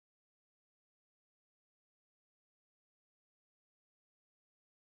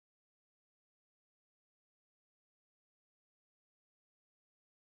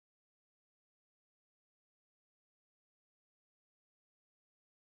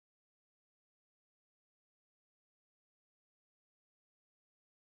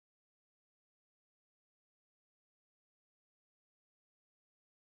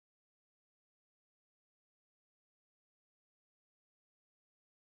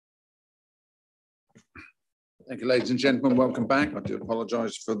Thank you, ladies and gentlemen. Welcome back. I do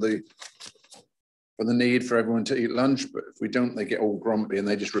apologise for the need for everyone to eat lunch, but if we don't, they get all grumpy and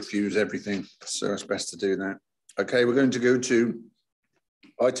they just refuse everything. So it's best to do that. Okay, we're going to go to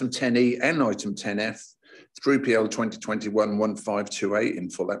item 10E and item 10F, 3PL 2021-1528 in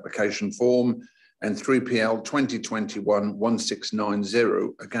full application form, and 3PL 2021-1690,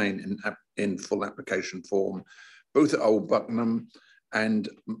 again in full application form, both at Old Buckenham. And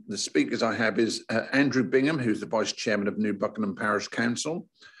the speakers I have is Andrew Bingham, who's the Vice Chairman of New Buckenham Parish Council,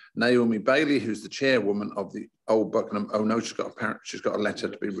 Naomi Bailey, who's the Chairwoman of the Old Buckenham, oh no, she's got a letter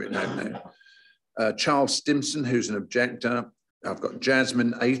to be written out now. Charles Stimson, who's an objector. I've got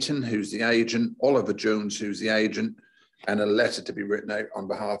Jasmine Ayton, who's the agent, Oliver Jones, who's the agent, and a letter to be written out on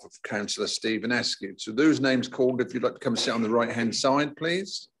behalf of Councillor Stephen Askew. So those names called, if you'd like to come sit on the right-hand side,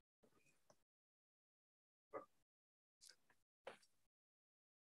 please.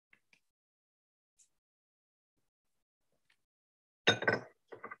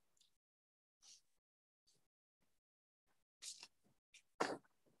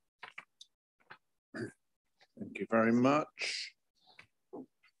 Thank you very much.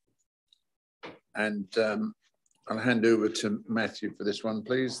 And I'll hand over to Matthew for this one,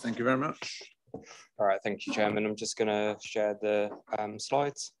 please. Thank you very much. All right, thank you, Chairman. I'm just going to share the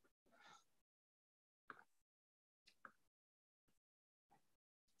slides.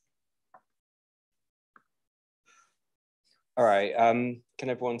 All right, can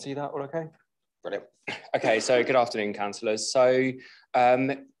everyone see that all okay? Brilliant. Okay, so good afternoon, councillors. So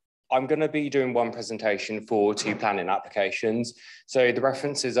I'm going to be doing one presentation for two planning applications. So the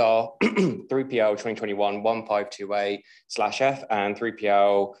references are 3PL 2021-1528/F and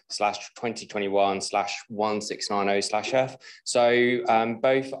 3PL/2021/1690/F. So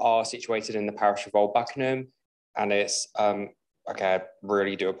both are situated in the parish of Old Buckenham, and it's, okay, I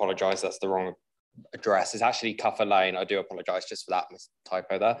really do apologise, that's the wrong address. It's actually Cuffer Lane. I do apologise just for that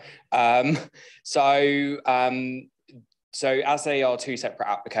typo there. So as they are two separate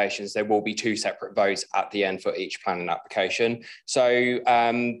applications, there will be two separate votes at the end for each planning application. So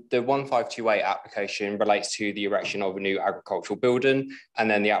the 1528 application relates to the erection of a new agricultural building, and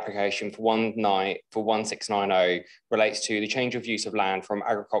then the application for 1690 relates to the change of use of land from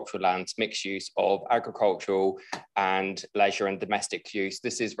agricultural land to mixed use of agricultural and leisure and domestic use.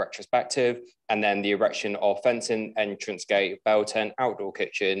 This is retrospective. And then the erection of fencing, entrance gate, bell tent, outdoor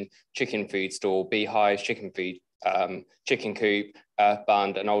kitchen, chicken food stall, beehives, chicken feed, chicken coop, earth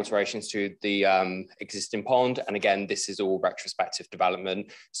bund, and alterations to the existing pond. And again, this is all retrospective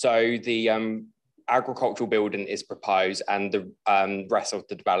development. So the agricultural building is proposed, and the rest of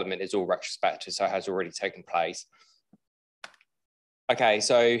the development is all retrospective, so it has already taken place. Okay,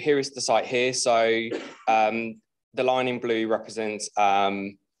 so here is the site here. So the line in blue represents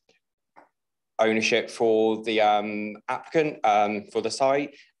ownership for the applicant for the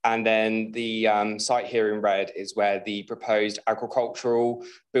site. And then the site here in red is where the proposed agricultural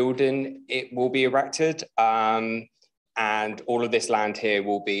building will be erected. And all of this land here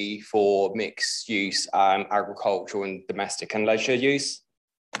will be for mixed use agricultural and domestic and leisure use.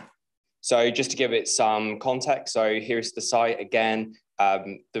 So just to give it some context, so here's the site again.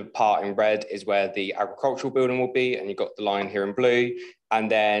 The part in red is where the agricultural building will be, and you've got the line here in blue. And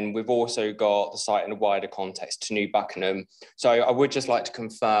then we've also got the site in a wider context to New Buckenham. So I would just like to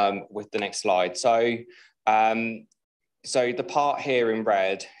confirm with the next slide. So, so the part here in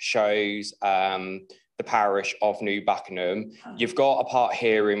red shows the parish of New Buckenham. You've got a part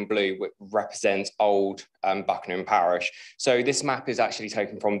here in blue which represents Old Buckenham Parish. So this map is actually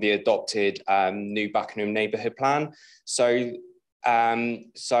taken from the adopted New Buckenham neighbourhood plan. So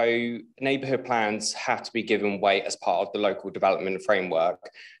neighbourhood plans have to be given weight as part of the local development framework.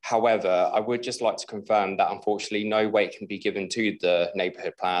 However, I would just like to confirm that unfortunately no weight can be given to the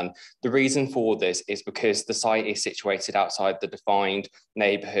neighbourhood plan. The reason for this is because the site is situated outside the defined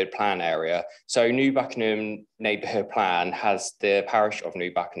neighbourhood plan area. So New Buckenham neighbourhood plan has the parish of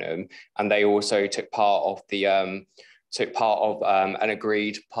New Buckenham, and they also took part of the an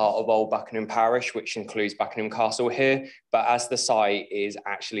agreed part of Old Buckenham Parish, which includes Buckenham Castle here. But as the site is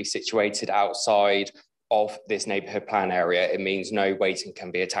actually situated outside of this neighbourhood plan area, it means no weighting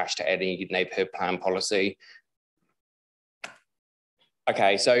can be attached to any neighbourhood plan policy.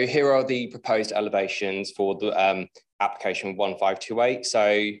 Okay, so here are the proposed elevations for the application 1528.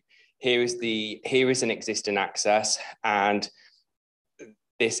 So here is an existing access, and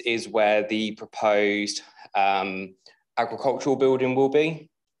this is where the proposed agricultural building will be.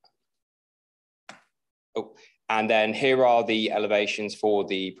 Oh, and then here are the elevations for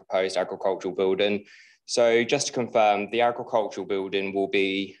the proposed agricultural building. So just to confirm, the agricultural building will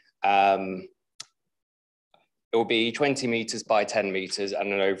be It will be 20 meters by 10 meters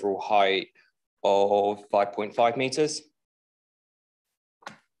and an overall height of 5.5 meters.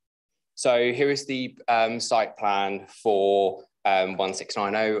 So here is the site plan for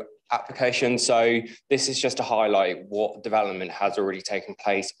 1690 application. So this is just to highlight what development has already taken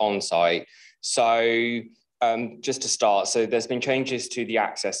place on site. So just to start, so there's been changes to the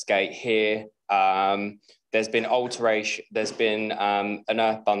access gate here. There's been alteration, there's been an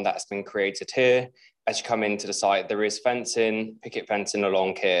earth bund that's been created here. As you come into the site, there is fencing, picket fencing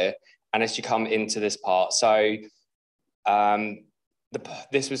along here. And as you come into this part, so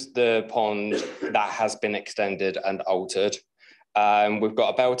this was the pond that has been extended and altered. We've got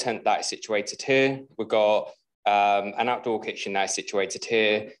a bell tent that is situated here. We've got an outdoor kitchen that is situated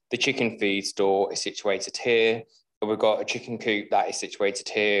here. The chicken feed store is situated here. We've got a chicken coop that is situated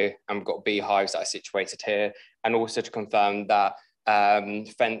here, and we've got beehives that are situated here. And also to confirm that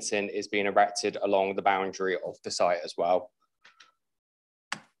fencing is being erected along the boundary of the site as well.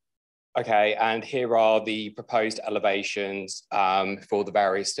 Okay, and here are the proposed elevations for the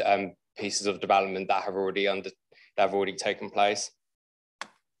various pieces of development that have already taken place.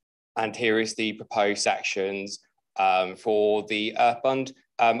 And here is the proposed sections for the earth bund.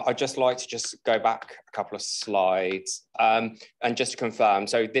 I'd just like to just go back a couple of slides and just to confirm.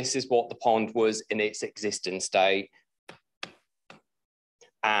 So this is what the pond was in its existing state.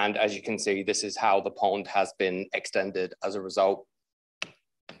 And as you can see, this is how the pond has been extended as a result.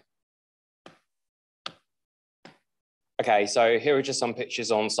 Okay, so here are just some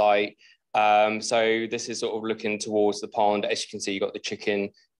pictures on site. So this is sort of looking towards the pond. As you can see, you've got the chicken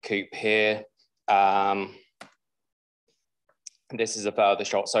coop here. This is a further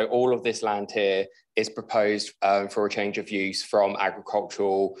shot. So all of this land here is proposed for a change of use from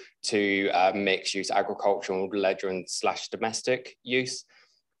agricultural to mixed use agricultural, leisure / domestic use.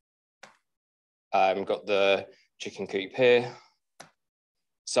 We've got the chicken coop here.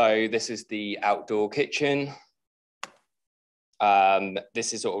 So this is the outdoor kitchen.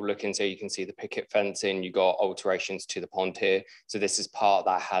 This is sort of looking, so you can see the picket fencing, you've got alterations to the pond here. So this is part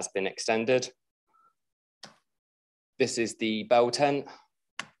that has been extended. This is the bell tent.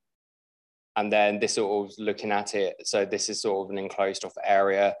 And then this sort of looking at it, so this is sort of an enclosed off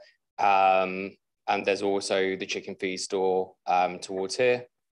area. And there's also the chicken feed store towards here.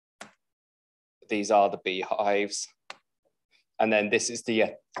 These are the beehives. And then this is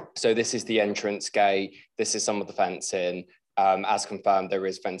the, so this is the entrance gate. This is some of the fencing. As confirmed, there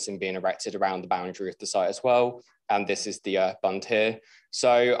is fencing being erected around the boundary of the site as well. And this is the earth bund here. So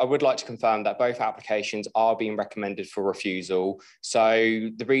I would like to confirm that both applications are being recommended for refusal. So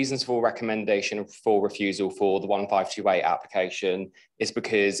the reasons for recommendation for refusal for the 1528 application is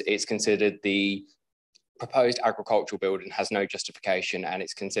because it's considered the proposed agricultural building has no justification and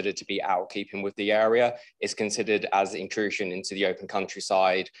it's considered to be out of keeping with the area. It's considered as intrusion into the open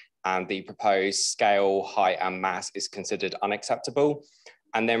countryside, and the proposed scale, height and mass is considered unacceptable.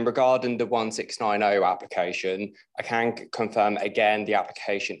 And then regarding the 1690 application, I can confirm again, the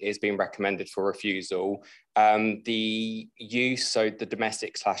application is being recommended for refusal. The use, so the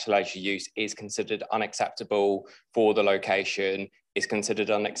domestic / leisure use is considered unacceptable for the location, is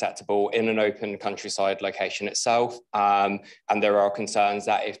considered unacceptable in an open countryside location itself. And there are concerns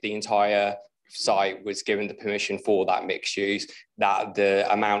that if the entire site was given the permission for that mixed use, that the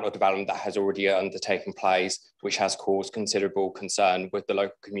amount of development that has already undertaken place, which has caused considerable concern with the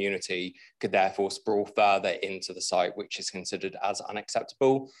local community, could therefore sprawl further into the site, which is considered as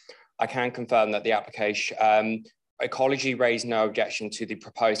unacceptable. I can confirm that the application, Ecology raised no objection to the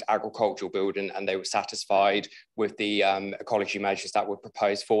proposed agricultural building, and they were satisfied with the ecology measures that were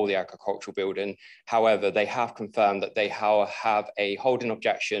proposed for the agricultural building. However, they have confirmed that they have a holding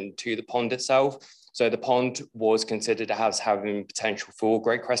objection to the pond itself. So the pond was considered as having potential for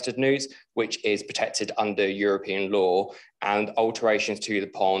great crested newts, which is protected under European law, and alterations to the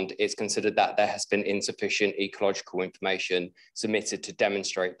pond, it's considered that there has been insufficient ecological information submitted to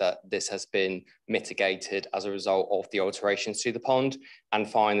demonstrate that this has been mitigated as a result of the alterations to the pond. And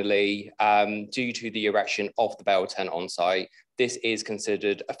finally, due to the erection of the bell tent on site, this is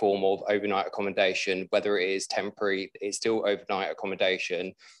considered a form of overnight accommodation. Whether it is temporary, it's still overnight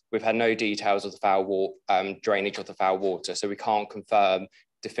accommodation. We've had no details of the foul drainage of the foul water, so we can't confirm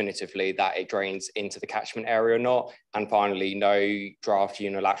definitively that it drains into the catchment area or not. And finally, no draft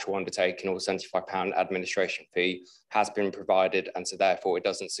unilateral undertaking or £75 administration fee has been provided, and so therefore it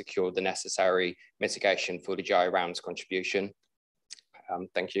doesn't secure the necessary mitigation for the GI rounds contribution.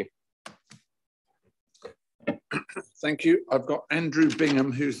 Thank you. Thank you. I've got Andrew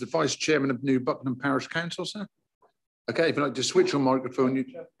Bingham, who's the Vice Chairman of New Buckingham Parish Council, sir. Okay, if you'd like to switch your microphone.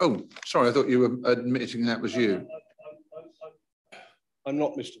 Oh, sorry, I thought you were admitting that was you. I'm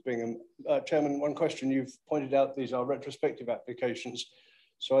not Mr. Bingham. Chairman, one question. You've pointed out these are retrospective applications.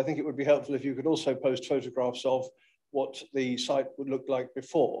 So I think it would be helpful if you could also post photographs of what the site would look like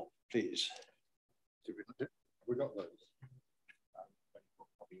before, please. We got those.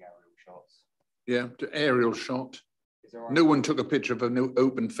 Yeah, the aerial shot. No one took a picture of an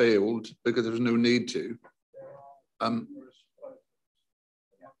open field because there was no need to.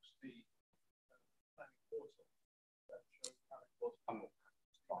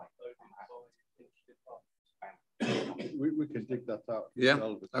 We can dig that out. Yeah,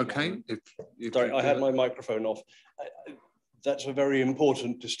 okay. Sorry, I had my microphone off. That's a very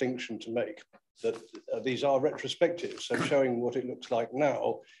important distinction to make, that these are retrospective, so showing what it looks like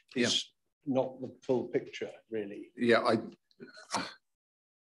now is not the full picture, really. Yeah,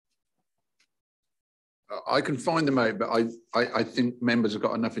 I can find them out, but I think members have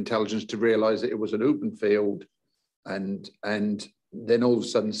got enough intelligence to realise that it was an open field, and then all of a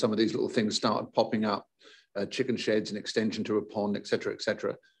sudden some of these little things started popping up, chicken sheds, an extension to a pond, etc.,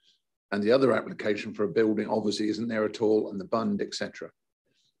 etc. And the other application for a building obviously isn't there at all, and the bund, etc.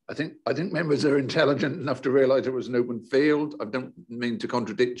 I think members are intelligent enough to realise it was an open field. I don't mean to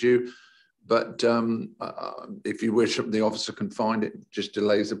contradict you, but if you wish, the officer can find it. Just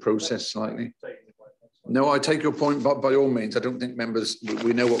delays the process slightly. No, I take your point, but by all means, I don't think members,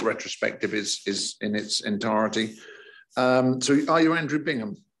 we know what retrospective is in its entirety. So are you Andrew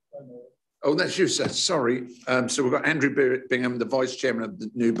Bingham? Oh, that's you, sir. Sorry. So we've got Andrew Bingham, the Vice Chairman of the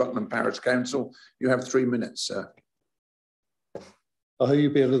New Buckingham Parish Council. You have 3 minutes, sir. I hope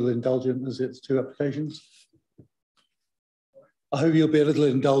you'll be a little indulgent as it's 2 applications. I hope you'll be a little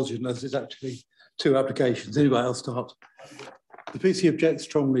indulgent as it's actually 2 applications. Anyway, I'll start. The PC objects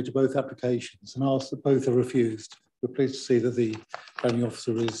strongly to both applications and asks that both are refused. We're pleased to see that the planning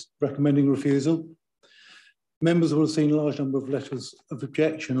officer is recommending refusal. Members will have seen a large number of letters of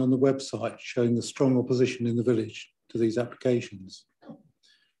objection on the website showing the strong opposition in the village to these applications.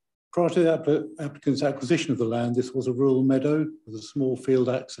 Prior to the applicant's acquisition of the land, this was a rural meadow with a small field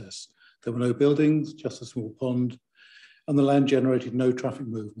access. There were no buildings, just a small pond, and the land generated no traffic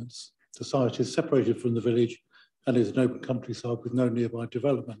movements. The site is separated from the village and is an open countryside with no nearby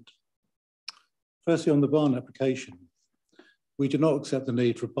development. Firstly, on the barn application, we do not accept the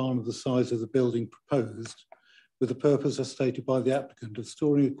need for a barn of the size of the building proposed, with the purpose as stated by the applicant of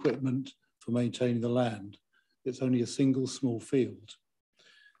storing equipment for maintaining the land. It's only a single small field.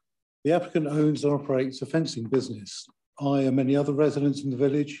 The applicant owns and operates a fencing business. I and many other residents in the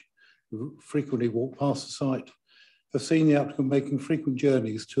village who frequently walk past the site have seen the applicant making frequent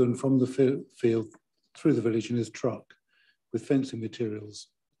journeys to and from the field through the village in his truck with fencing materials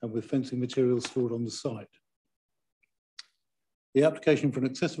and with fencing materials stored on the site. The application for an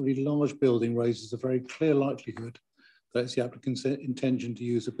excessively large building raises a very clear likelihood that it's the applicant's intention to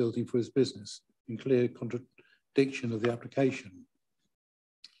use a building for his business, in clear contradiction of the application.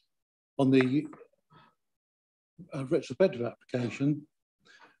 On the retrospective application,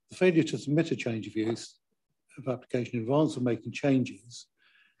 the failure to submit a change of use of application in advance of making changes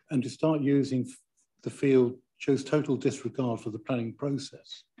and to start using the field shows total disregard for the planning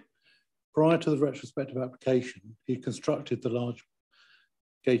process. Prior to the retrospective application, he constructed the large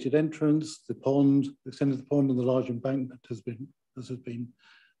gated entrance, the pond, extended the pond, and the large embankment as has been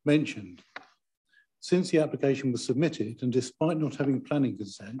mentioned. Since the application was submitted, and despite not having planning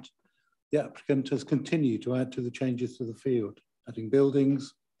consent, the applicant has continued to add to the changes to the field, adding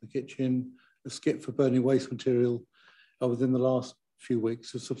buildings, the kitchen, a skip for burning waste material, and within the last few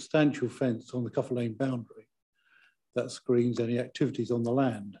weeks, a substantial fence on the Cuffer Lane boundary that screens any activities on the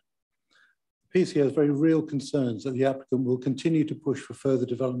land. PC has very real concerns that the applicant will continue to push for further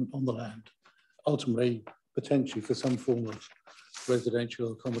development on the land, ultimately potentially for some form of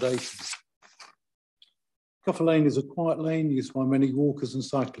residential accommodation. Cuffer Lane is a quiet lane used by many walkers and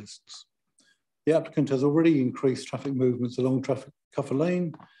cyclists. The applicant has already increased traffic movements along Cuffer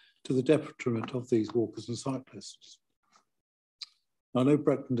Lane to the detriment of these walkers and cyclists. Now, I know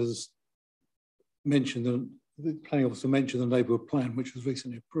Brecton has mentioned, the planning officer mentioned the neighbourhood plan, which was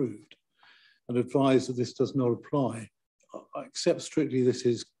recently approved, and advised that this does not apply. I accept strictly this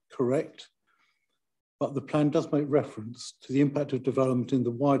is correct, but the plan does make reference to the impact of development in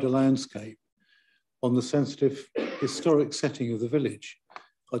the wider landscape on the sensitive historic setting of the village.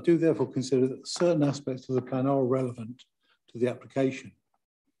 I do therefore consider that certain aspects of the plan are relevant to the application.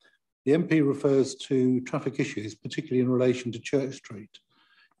 The MP refers to traffic issues, particularly in relation to Church Street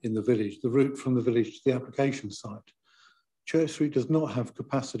in the village, the route from the village to the application site. Church Street does not have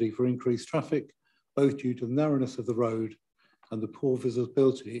capacity for increased traffic both due to the narrowness of the road and the poor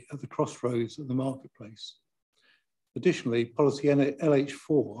visibility at the crossroads of the marketplace. Additionally, policy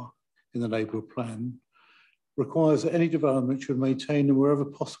LH4 in the neighbourhood plan requires that any development should maintain and wherever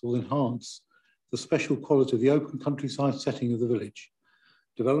possible enhance the special quality of the open countryside setting of the village.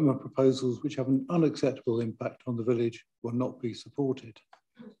 Development proposals which have an unacceptable impact on the village will not be supported.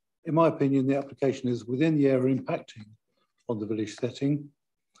 In my opinion, the application is within the area impacting on the village setting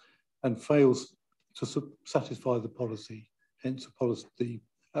and fails to satisfy the policy. Hence, the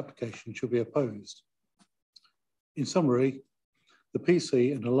application should be opposed. In summary, the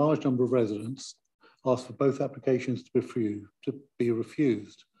PC and a large number of residents asked for both applications to be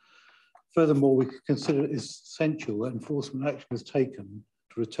refused. Furthermore, we consider it essential that enforcement action is taken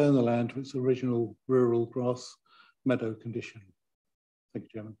to return the land to its original rural grass meadow condition. Thank you,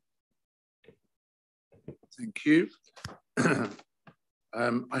 Chairman. Thank you.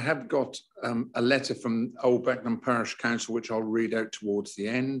 I have got a letter from Old Becknam Parish Council, which I'll read out towards the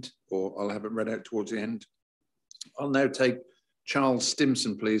end, or I'll have it read out towards the end. I'll now take Charles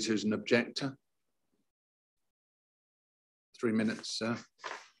Stimson, please, who's an objector. 3 minutes, sir.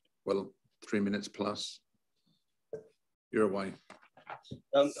 Well, 3 minutes plus. You're away.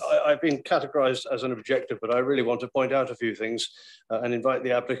 I've been categorised as an objector, but I really want to point out a few things and invite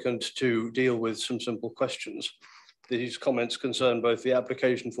the applicant to deal with some simple questions. These comments concern both the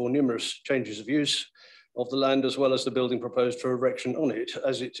application for numerous changes of use of the land as well as the building proposed for erection on it.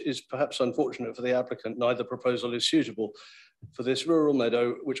 As it is perhaps unfortunate for the applicant, neither proposal is suitable for this rural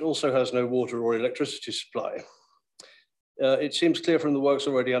meadow, which also has no water or electricity supply. It seems clear from the works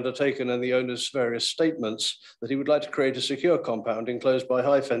already undertaken and the owner's various statements that he would like to create a secure compound enclosed by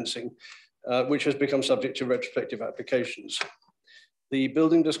high fencing, which has become subject to retrospective applications. The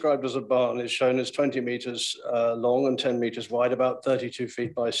building described as a barn is shown as 20 metres long and 10 metres wide, about 32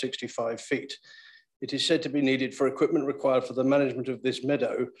 feet by 65 feet. It is said to be needed for equipment required for the management of this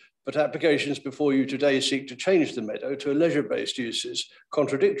meadow, but applications before you today seek to change the meadow to a leisure-based uses,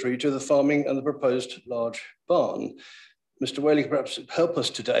 contradictory to the farming and the proposed large barn. Mr. Whaley, perhaps help us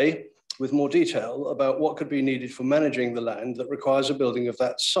today with more detail about what could be needed for managing the land that requires a building of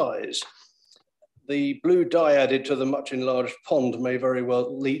that size. The blue dye added to the much enlarged pond may very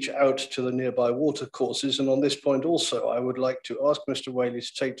well leach out to the nearby water courses. And on this point also, I would like to ask Mr. Whaley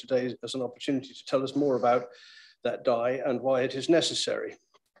to take today as an opportunity to tell us more about that dye and why it is necessary.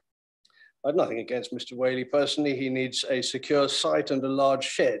 I have nothing against Mr. Whaley personally. He needs a secure site and a large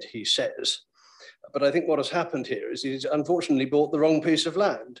shed, he says. But I think what has happened here is he's unfortunately bought the wrong piece of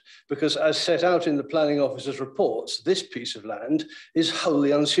land, because as set out in the planning officer's reports, this piece of land is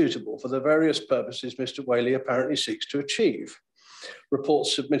wholly unsuitable for the various purposes Mr. Whaley apparently seeks to achieve.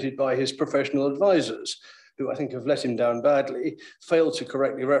 Reports submitted by his professional advisors, who I think have let him down badly, failed to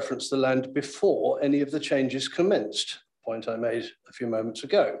correctly reference the land before any of the changes commenced, a point I made a few moments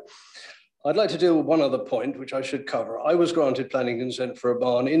ago. I'd like to deal with one other point, which I should cover. I was granted planning consent for a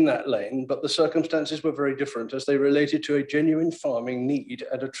barn in that lane, but the circumstances were very different as they related to a genuine farming need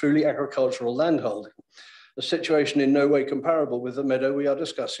and a truly agricultural landholding, a situation in no way comparable with the meadow we are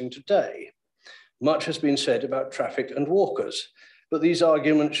discussing today. Much has been said about traffic and walkers, but these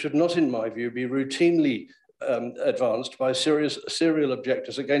arguments should not, in my view, be routinely advanced by serial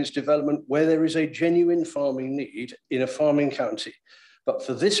objectors against development where there is a genuine farming need in a farming county. But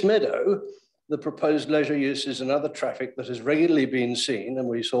for this meadow, the proposed leisure uses and other traffic that has regularly been seen, and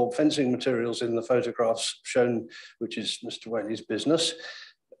we saw fencing materials in the photographs shown, which is Mr. Whaley's business,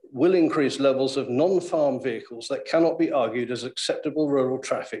 will increase levels of non-farm vehicles that cannot be argued as acceptable rural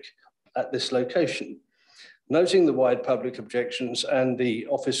traffic at this location. Noting the wide public objections and the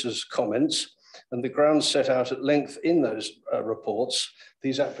officer's comments, and the grounds set out at length in those reports,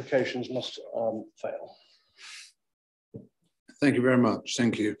 these applications must fail. Thank you very much.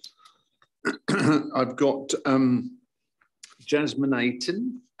 Thank you. I've got Jasmine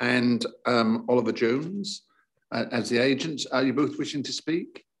Ayton and Oliver Jones as the agents. Are you both wishing to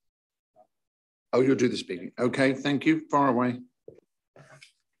speak? Oh, you'll do the speaking. Okay, thank you. Far away.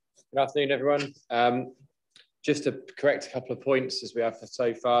 Good afternoon, everyone. Just to correct a couple of points as we have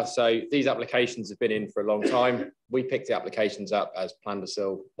so far. So these applications have been in for a long time. We picked the applications up as planned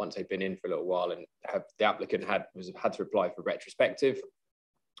once they've been in for a little while, and the applicant had to apply for retrospective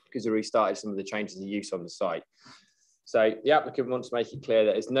because we restarted some of the changes of use on the site. So the applicant wants to make it clear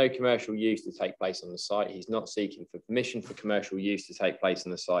that there's no commercial use to take place on the site. He's not seeking for permission for commercial use to take place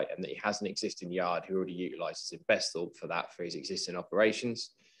on the site, and that he has an existing yard he already utilises Investal for that for his existing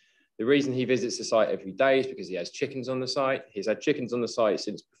operations. The reason he visits the site every day is because he has chickens on the site. He's had chickens on the site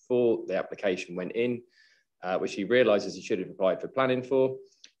since before the application went in, which he realises he should have applied for planning for.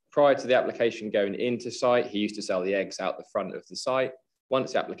 Prior to the application going into site, he used to sell the eggs out the front of the site.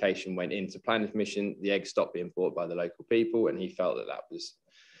 Once the application went into planning permission, the eggs stopped being bought by the local people, and he felt that that was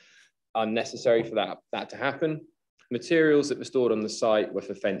unnecessary for that to happen. Materials that were stored on the site were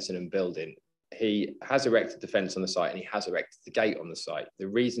for fencing and building. He has erected the fence on the site and he has erected the gate on the site. The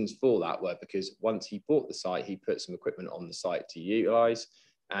reasons for that were because once he bought the site, he put some equipment on the site to utilise,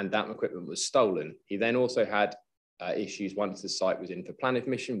 and that equipment was stolen. He then also had issues once the site was in for planning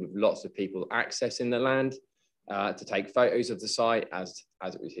permission, with lots of people accessing the land to take photos of the site as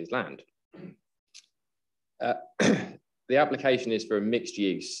it was his land. The application is for a mixed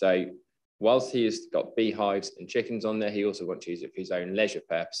use. So whilst he has got beehives and chickens on there, he also wants to use it for his own leisure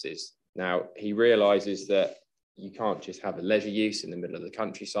purposes. Now, he realises that you can't just have a leisure use in the middle of the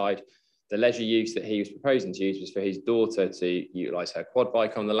countryside. The leisure use that he was proposing to use was for his daughter to utilise her quad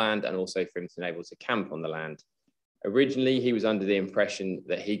bike on the land, and also for him to be able to camp on the land. Originally, he was under the impression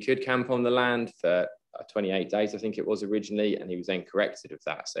that he could camp on the land for 28 days, I think it was originally, and he was then corrected of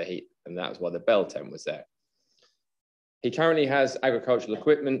that. And that was why the bell tent was there. He currently has agricultural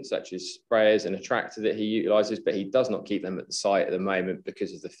equipment such as sprayers and a tractor that he utilises, but he does not keep them at the site at the moment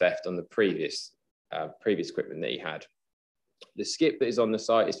because of the theft on the previous equipment that he had. The skip that is on the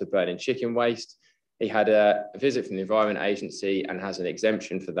site is for burning chicken waste. He had a visit from the Environment Agency and has an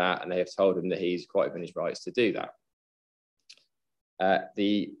exemption for that, and they have told him that he's quite within his rights to do that.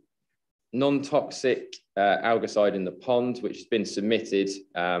 The non-toxic algicide in the pond, which has been submitted,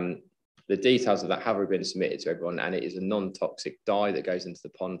 the details of that have already been submitted to everyone, and it is a non-toxic dye that goes into the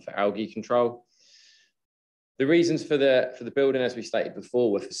pond for algae control. The reasons for the building, as we stated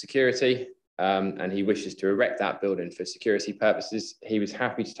before, were for security, and he wishes to erect that building for security purposes. He was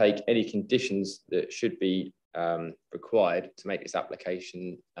happy to take any conditions that should be required to make this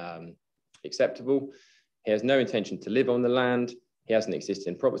application acceptable. He has no intention to live on the land. He has an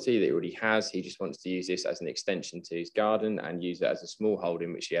existing property that he already has. He just wants to use this as an extension to his garden and use it as a small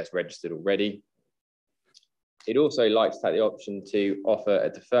holding, which he has registered already. He'd also like to take the option to offer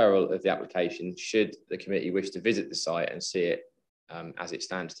a deferral of the application should the committee wish to visit the site and see it as it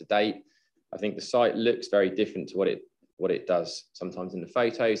stands to date. I think the site looks very different to what it does sometimes in the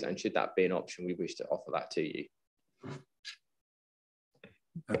photos, and should that be an option, we wish to offer that to you.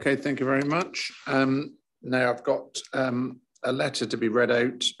 Okay, thank you very much. Now I've got a letter to be read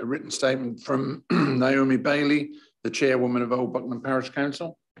out, a written statement from Naomi Bailey, the chairwoman of Old Buckenham Parish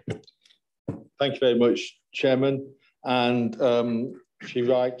Council. Thank you very much, Chairman. And she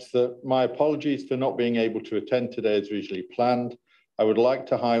writes that my apologies for not being able to attend today as originally planned. I would like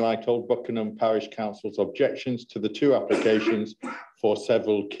to highlight Old Buckenham Parish Council's objections to the two applications for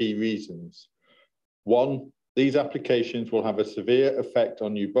several key reasons. One, these applications will have a severe effect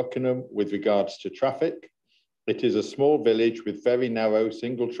on New Buckenham with regards to traffic. It is a small village with very narrow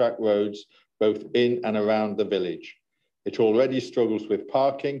single-track roads both in and around the village. It already struggles with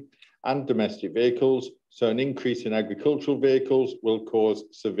parking and domestic vehicles, so an increase in agricultural vehicles will cause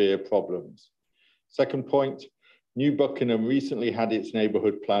severe problems. Second point, New Buckenham recently had its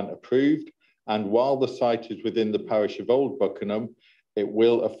neighbourhood plan approved, and while the site is within the parish of Old Buckenham, it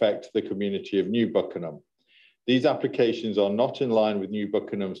will affect the community of New Buckenham. These applications are not in line with New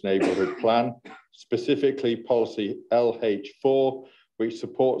Buckengham's neighbourhood plan, specifically policy LH4, which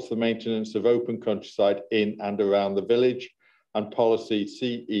supports the maintenance of open countryside in and around the village, and policy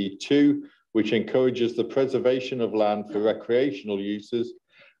CE2, which encourages the preservation of land for recreational uses.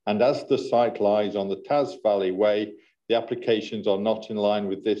 And as the site lies on the Taz Valley Way, the applications are not in line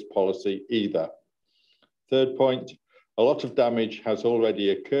with this policy either. Third point, a lot of damage has already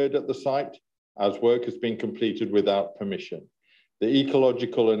occurred at the site as work has been completed without permission. The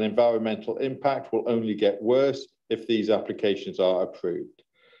ecological and environmental impact will only get worse if these applications are approved.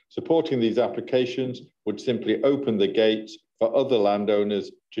 Supporting these applications would simply open the gates for other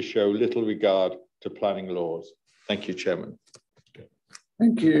landowners to show little regard to planning laws. Thank you, Chairman.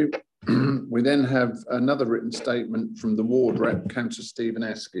 Thank you. We then have another written statement from the ward rep, Councillor Stephen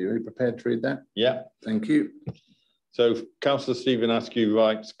Askew. Are you prepared to read that? Yeah. Thank you. So Councillor Stephen Askew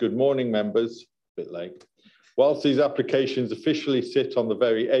writes, good morning, members, a bit late. Whilst these applications officially sit on the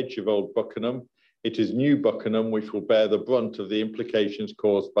very edge of Old Buckenham, it is New Buckenham which will bear the brunt of the implications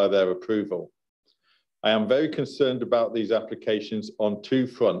caused by their approval. I am very concerned about these applications on two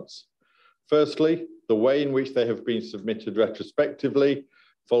fronts. Firstly, the way in which they have been submitted retrospectively,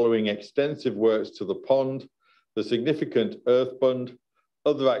 following extensive works to the pond, the significant earth bund,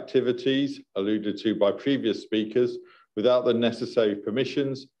 other activities alluded to by previous speakers without the necessary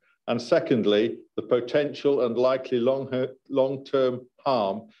permissions, and secondly, the potential and likely long-term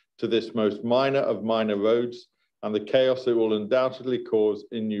harm to this most minor of minor roads, and the chaos it will undoubtedly cause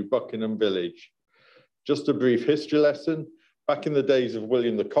in New Buckingham Village. Just a brief history lesson. Back in the days of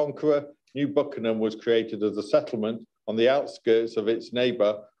William the Conqueror, New Buckingham was created as a settlement on the outskirts of its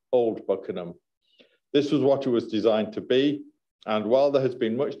neighbour, Old Buckingham. This was what it was designed to be, and while there has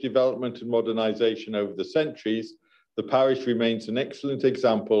been much development and modernisation over the centuries, the parish remains an excellent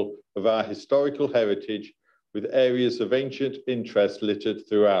example of our historical heritage, with areas of ancient interest littered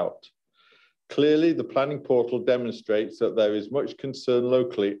throughout. Clearly, the planning portal demonstrates that there is much concern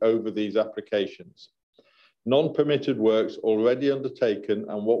locally over these applications. Non-permitted works already undertaken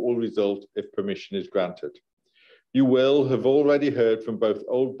and what will result if permission is granted. You will have already heard from both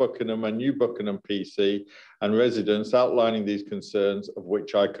Old Buckingham and New Buckingham PC and residents outlining these concerns, of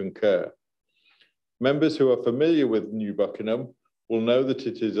which I concur. Members who are familiar with New Buckingham will know that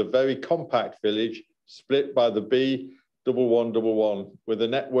it is a very compact village split by the B1111 with a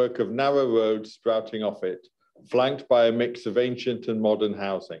network of narrow roads sprouting off it, flanked by a mix of ancient and modern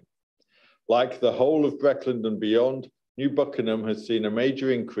housing. Like the whole of Breckland and beyond, New Buckingham has seen a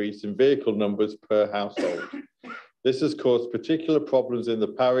major increase in vehicle numbers per household. This has caused particular problems in the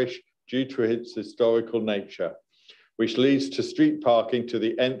parish due to its historical nature, which leads to street parking to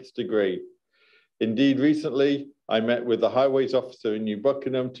the nth degree. Indeed, recently, I met with the highways officer in New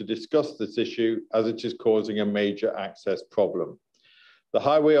Buckingham to discuss this issue as it is causing a major access problem. The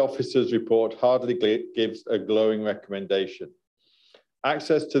highway officer's report hardly gives a glowing recommendation.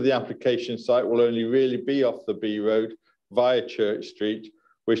 Access to the application site will only really be off the B road via Church Street,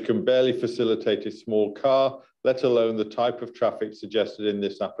 which can barely facilitate a small car, let alone the type of traffic suggested in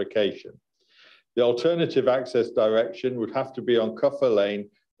this application. The alternative access direction would have to be on Cuffer Lane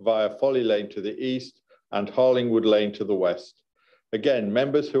via Folly Lane to the east and Harlingwood Lane to the west. Again,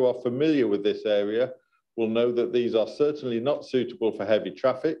 members who are familiar with this area will know that these are certainly not suitable for heavy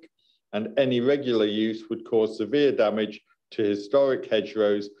traffic, and any regular use would cause severe damage to historic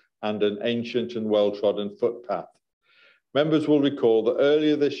hedgerows and an ancient and well-trodden footpath. Members will recall that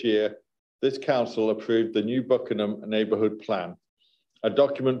earlier this year, this council approved the New Buckingham Neighbourhood Plan, a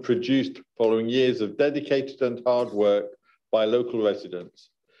document produced following years of dedicated and hard work by local residents.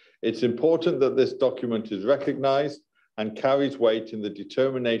 It's important that this document is recognised and carries weight in the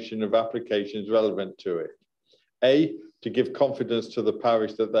determination of applications relevant to it. A, to give confidence to the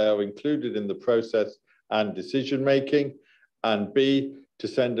parish that they are included in the process and decision-making, and B, to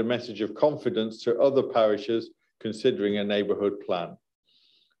send a message of confidence to other parishes considering a neighbourhood plan.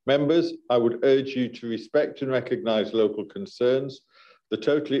 Members, I would urge you to respect and recognise local concerns, the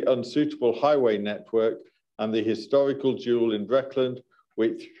totally unsuitable highway network, and the historical jewel in Breckland,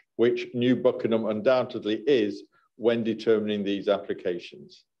 which New Buckingham undoubtedly is when determining these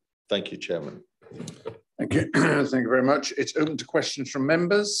applications. Thank you, Chairman. Thank you. Thank you very much. It's open to questions from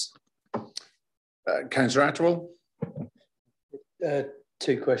members. Councillor Attwell.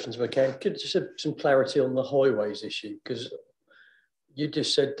 Two questions if I can. Could you just have some clarity on the highways issue? Because you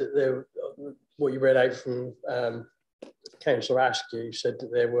just said that there, what you read out from Councillor Askew said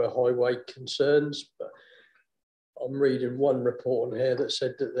that there were highway concerns, but I'm reading one report on here that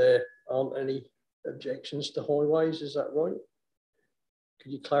said that there aren't any objections to highways. Is that right?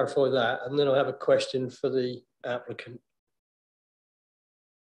 Could you clarify that? And then I have a question for the applicant.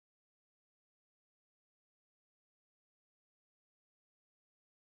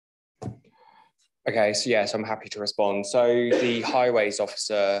 Okay, so yes, I'm happy to respond. So the highways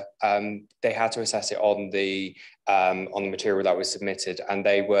officer, they had to assess it on the material that was submitted, and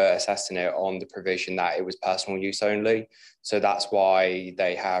they were assessing it on the provision that it was personal use only. So that's why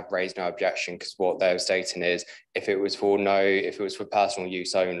they have raised no objection, because what they're stating is if it was for personal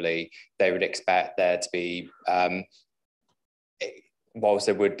use only, they would expect there to be whilst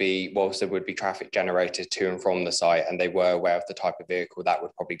there would be traffic generated to and from the site, and they were aware of the type of vehicle that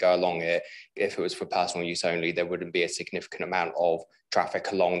would probably go along it, if it was for personal use only, there wouldn't be a significant amount of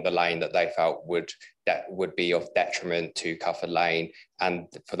traffic along the lane that they felt would be of detriment to Cuffer Lane. And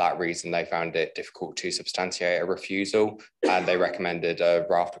for that reason, they found it difficult to substantiate a refusal, and they recommended a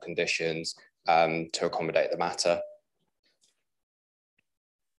raft of conditions to accommodate the matter.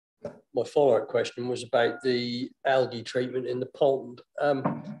 My follow-up question was about the algae treatment in the pond.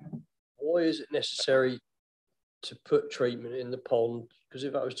 Why is it necessary to put treatment in the pond? Because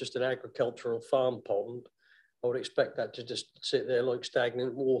if that was just an agricultural farm pond, I would expect that to just sit there like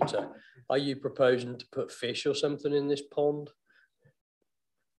stagnant water. Are you proposing to put fish or something in this pond?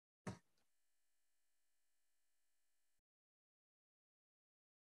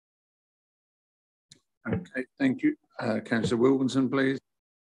 Okay, thank you. Councillor Wilkinson, please.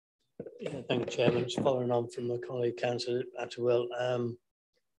 Yeah, thank you, Chairman. Just following on from my colleague, Councillor Attwell.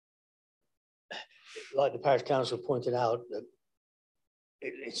 like the parish council pointed out, that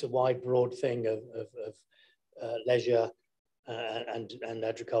it's a wide, broad thing of leisure and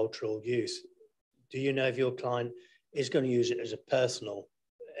agricultural use. Do you know if your client is going to use it as a personal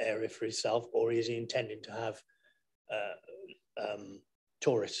area for himself, or is he intending to have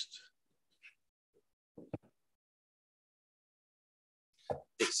tourists?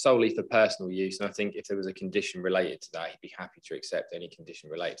 It's solely for personal use, and I think if there was a condition related to that, he'd be happy to accept any condition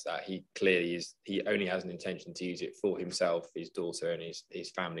related to that. He clearly is, he only has an intention to use it for himself, his daughter and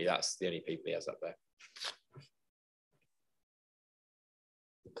his family. That's the only people he has up there.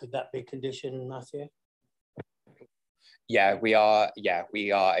 Could that be conditioned, Matthew? Yeah, we are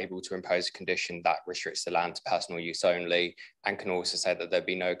able to impose a condition that restricts the land to personal use only, and can also say that there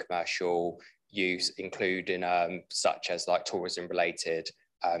be no commercial use, including such as like tourism related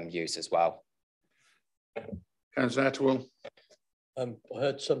use as well. Councillor Attawell. I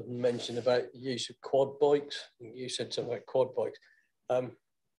heard something mentioned about the use of quad bikes. You said something about quad bikes.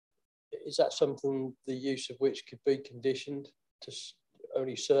 Is that something, the use of which could be conditioned to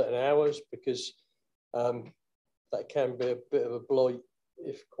only certain hours? Because that can be a bit of a blight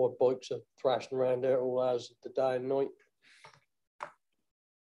if quad bikes are thrashing around there all hours of the day and night.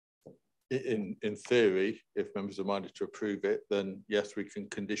 In theory, if members are minded to approve it, then yes, we can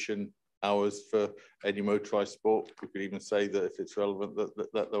condition hours for any motorised sport. We could even say that if it's relevant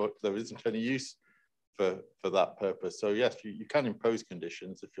that there isn't any use for that purpose. So yes, you can impose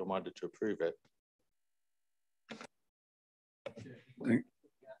conditions if you're minded to approve it.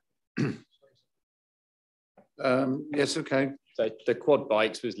 Yes, okay. So the quad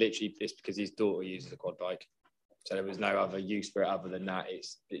bikes was literally just because his daughter uses a quad bike. So there was no other use for it other than that.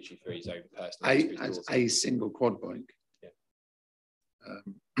 It's literally for his own personal use. As a single quad bike. Yeah.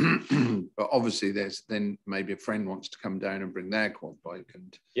 But obviously there's then maybe a friend wants to come down and bring their quad bike,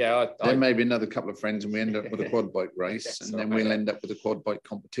 and yeah, there may be another couple of friends and we end up with a quad bike race, yes, and then we'll end up with a quad bike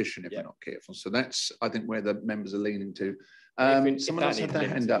competition if we're not careful. So that's, I think, where the members are leaning to. Someone else had their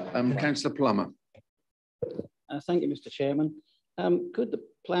hand up. Councillor Plummer. Thank you, Mr. Chairman. Could the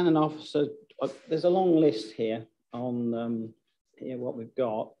planning officer, there's a long list here on here what we've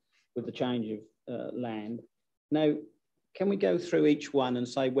got with the change of land. Now, can we go through each one and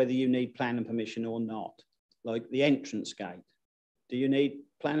say whether you need planning permission or not? Like the entrance gate, do you need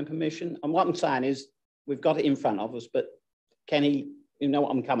planning permission? And what I'm saying is, we've got it in front of us, but can he, you know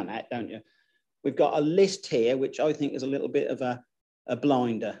what I'm coming at, don't you? We've got a list here, which I think is a little bit of a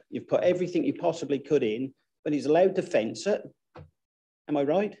blinder. You've put everything you possibly could in, but he's allowed to fence it. Am I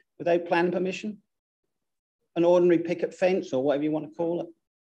right? Without planning permission? An ordinary picket fence or whatever you want to call it.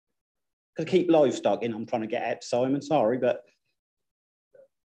 Because keep livestock in, I'm trying to get at Simon, sorry, but.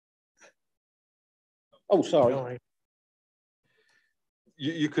 Oh, sorry.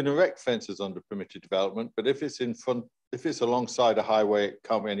 You can erect fences under permitted development, but if it's in front, if it's alongside a highway, it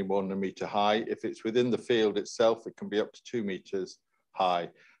can't be any more than 1 metre high. If it's within the field itself, it can be up to 2 metres high.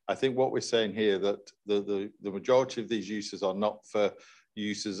 I think what we're saying here that the majority of these uses are not for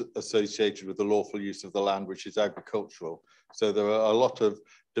uses associated with the lawful use of the land, which is agricultural. So there are a lot of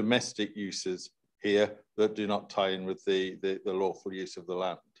domestic uses here that do not tie in with the lawful use of the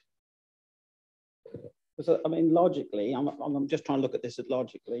land. So, I mean, logically, I'm just trying to look at this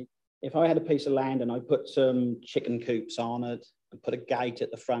logically. If I had a piece of land and I put some chicken coops on it and put a gate at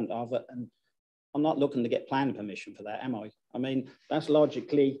the front of it, and I'm not looking to get planning permission for that, am I? I mean, that's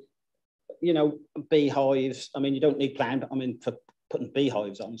logically, you know, beehives. I mean, you don't need plan, I mean, for putting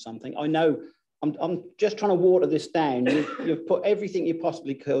beehives on something. I know, I'm just trying to water this down. You've put everything you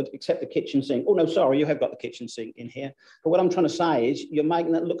possibly could except the kitchen sink. Oh, no, sorry, you have got the kitchen sink in here. But what I'm trying to say is you're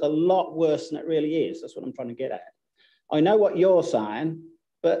making it look a lot worse than it really is. That's what I'm trying to get at. I know what you're saying,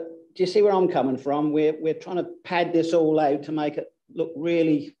 but do you see where I'm coming from? We're trying to pad this all out to make it look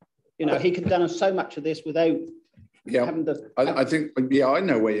really, you know, he could have done so much of this without having to... I think, yeah, I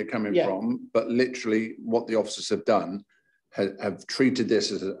know where you're coming from, but literally what the officers have done have treated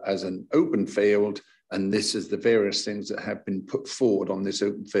this as an open field, and this is the various things that have been put forward on this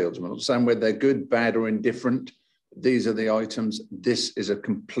open field. I'm not saying whether they're good, bad or indifferent. These are the items. This is a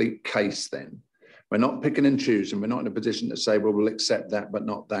complete case then. We're not picking and choosing. We're not in a position to say, well, we'll accept that, but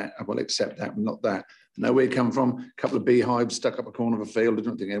not that. And we'll accept that, but not that. I know where you come from. A couple of beehives stuck up a corner of a field. I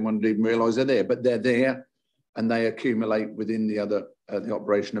don't think anyone would even realise they're there, but they're there, and they accumulate within the other the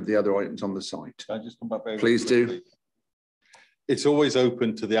operation of the other items on the site. Can I just come back very Please quickly? do. It's always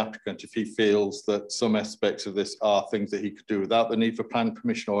open to the applicant if he feels that some aspects of this are things that he could do without the need for plan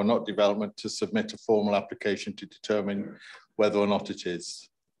permission or not development, to submit a formal application to determine whether or not it is.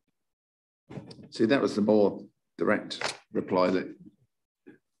 See, that was the more direct reply that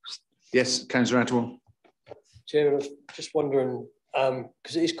Yes, Councillor Attwell. Chairman, I was just wondering,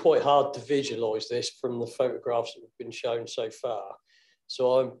 because it is quite hard to visualise this from the photographs that have been shown so far.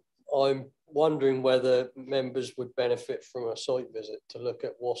 So I'm wondering whether members would benefit from a site visit to look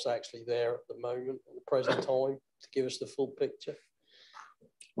at what's actually there at the moment, at the present time, to give us the full picture.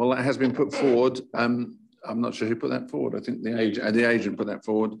 Well, that has been put forward. I'm not sure who put that forward. I think the agent put that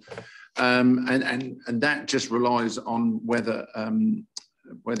forward, and that just relies on whether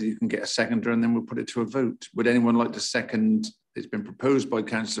you can get a seconder, and then we'll put it to a vote. Would anyone like to second? It's been proposed by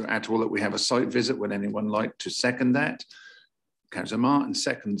Councillor Attwell that we have a site visit. Would anyone like to second that? Councillor Martin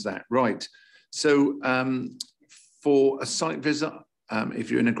seconds that. Right. So for a site visit,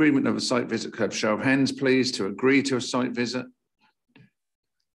 if you're in agreement of a site visit, could I have a show of hands, please, to agree to a site visit?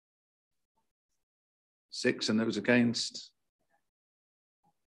 6, and those against?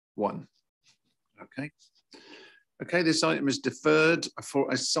 1. Okay. Okay, this item is deferred for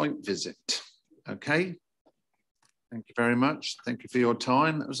a site visit. Okay. Thank you very much. Thank you for your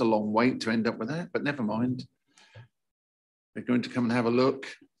time. That was a long wait to end up with that, but never mind. We're going to come and have a look.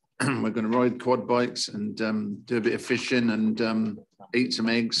 We're going to ride quad bikes and do a bit of fishing and eat some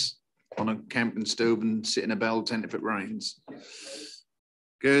eggs on a camping stove and sit in a bell tent if it rains.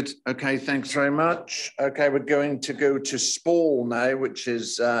 Good. Okay, thanks very much. Okay, we're going to go to Spall now, which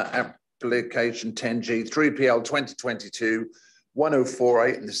is application 10G 3PL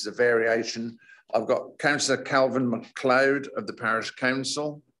 2022-1048, and this is a variation. I've got Councillor Calvin MacLeod of the Parish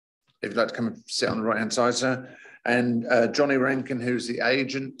Council. If you'd like to come and sit on the right-hand side, sir. And Johnny Rankin, who's the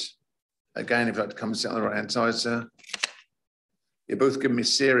agent. Again, if you'd like to come and sit on the right-hand side, sir. You're both giving me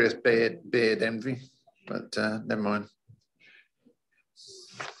serious beard envy, but never mind.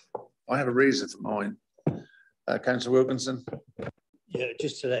 I have a reason for mine. Councillor Wilkinson. Yeah,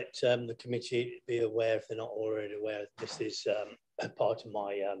 just to let the committee be aware, if they're not already aware, this is a part of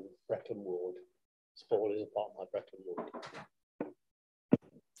my Brecon ward. Spall is a part of my Brecon ward.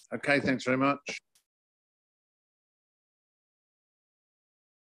 Okay, thanks very much.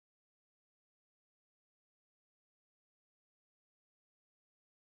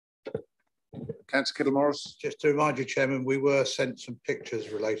 Councillor Kittle-Morris. Just to remind you, Chairman, we were sent some pictures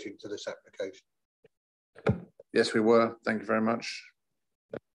relating to this application. Yes, we were. Thank you very much.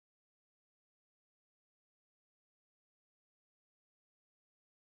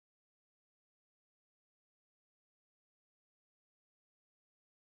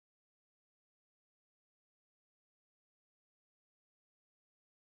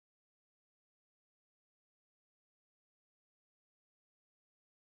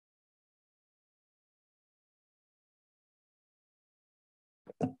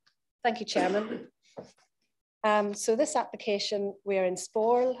 Thank you, Chairman. So this application, we're in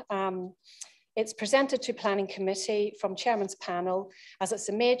Spall. It's presented to Planning Committee from Chairman's panel as it's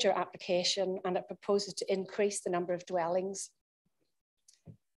a major application and it proposes to increase the number of dwellings.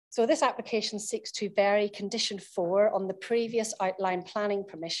 So this application seeks to vary condition 4 on the previous outline planning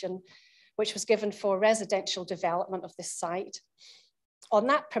permission, which was given for residential development of this site. On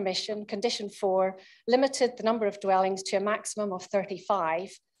that permission, condition 4 limited the number of dwellings to a maximum of 35.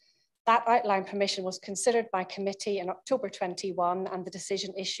 That outline permission was considered by committee in October 21 and the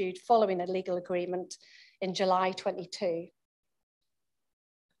decision issued following a legal agreement in July 22.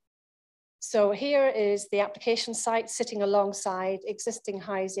 So here is the application site sitting alongside existing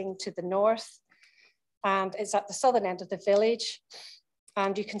housing to the north, and it's at the southern end of the village.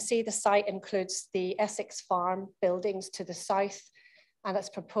 And you can see the site includes the Essex Farm buildings to the south, and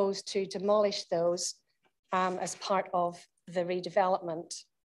it's proposed to demolish those as part of the redevelopment.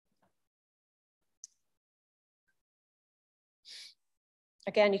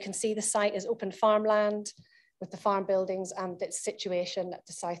 Again, you can see the site is open farmland with the farm buildings and its situation at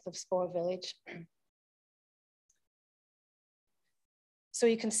the south of Spall Village. So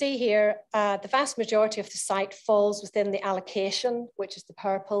you can see here, the vast majority of the site falls within the allocation, which is the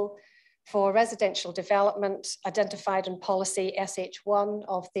purple, for residential development identified in policy SH1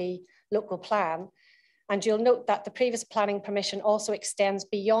 of the local plan. And you'll note that the previous planning permission also extends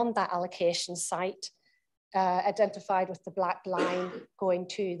beyond that allocation site, identified with the black line going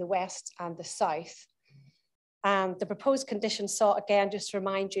to the west and the south. And the proposed condition sought, again, just to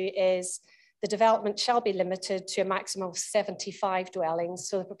remind you, is the development shall be limited to a maximum of 75 dwellings.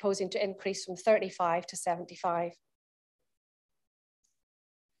 So they're proposing to increase from 35 to 75.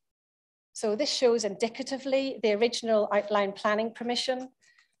 So this shows indicatively the original outline planning permission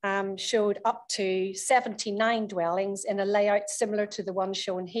showed up to 79 dwellings in a layout similar to the one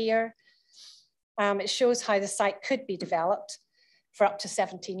shown here. It shows how the site could be developed for up to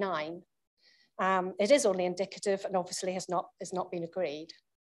 79. It is only indicative and obviously has not been agreed.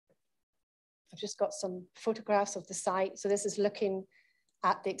 I've just got some photographs of the site. So this is looking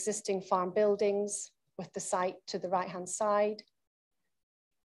at the existing farm buildings with the site to the right-hand side.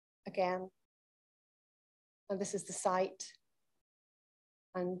 Again, and this is the site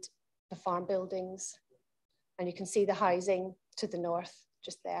and the farm buildings. And you can see the housing to the north,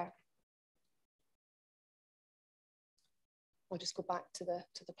 just there. I'll just go back to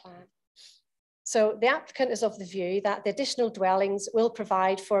the plan. So the applicant is of the view that the additional dwellings will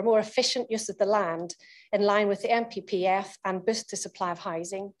provide for a more efficient use of the land in line with the NPPF and boost the supply of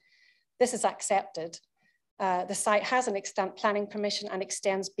housing. This is accepted. The site has an extant planning permission and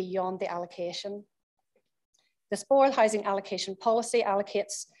extends beyond the allocation. The Sporl housing allocation policy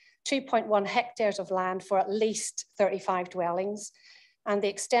allocates 2.1 hectares of land for at least 35 dwellings, and the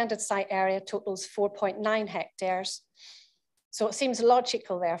extended site area totals 4.9 hectares. So it seems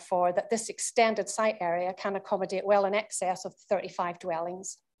logical, therefore, that this extended site area can accommodate well in excess of 35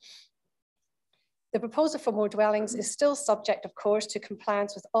 dwellings. The proposal for more dwellings is still subject, of course, to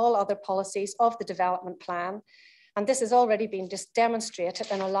compliance with all other policies of the development plan, and this has already been demonstrated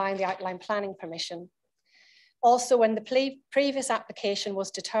in allowing the outline planning permission. Also, when the previous application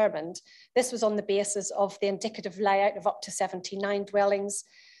was determined, this was on the basis of the indicative layout of up to 79 dwellings.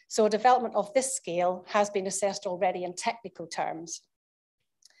 So development of this scale has been assessed already in technical terms.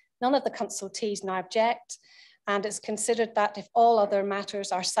 None of the consultees now object, and it's considered that if all other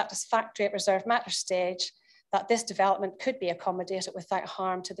matters are satisfactory at reserved matter stage, that this development could be accommodated without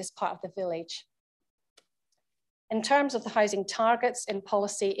harm to this part of the village. In terms of the housing targets in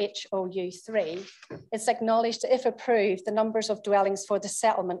policy HOU3, it's acknowledged that if approved, the numbers of dwellings for the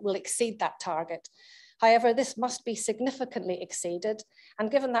settlement will exceed that target. However, this must be significantly exceeded,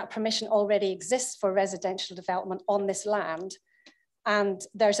 and given that permission already exists for residential development on this land, and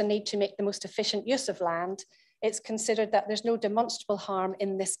there's a need to make the most efficient use of land, it's considered that there's no demonstrable harm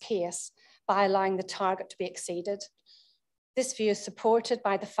in this case by allowing the target to be exceeded. This view is supported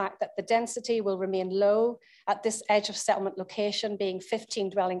by the fact that the density will remain low at this edge of settlement location, being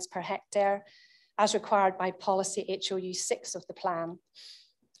 15 dwellings per hectare, as required by policy HOU6 of the plan.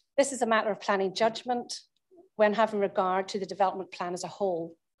 This is a matter of planning judgment when having regard to the development plan as a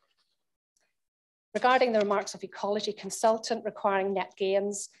whole. Regarding the remarks of ecology consultant requiring net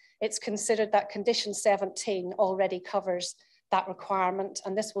gains, it's considered that condition 17 already covers that requirement,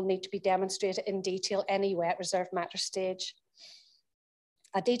 and this will need to be demonstrated in detail anyway at reserved matter stage.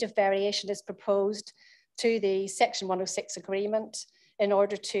 A deed of variation is proposed to the Section 106 agreement in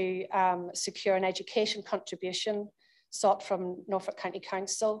order to secure an education contribution sought from Norfolk County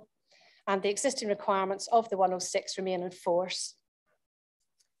Council, and the existing requirements of the 106 remain in force.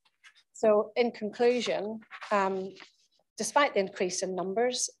 So in conclusion, despite the increase in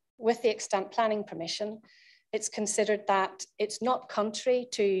numbers, with the extant planning permission, it's considered that it's not contrary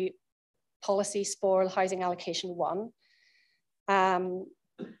to policy Sporl Housing Allocation 1.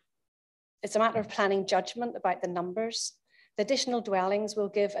 It's a matter of planning judgment about the numbers. The additional dwellings will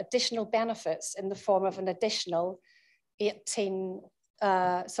give additional benefits in the form of an additional it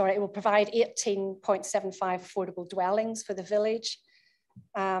will provide 18.75 affordable dwellings for the village.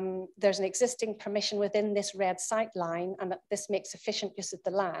 There's an existing permission within this red sight line, and this makes efficient use of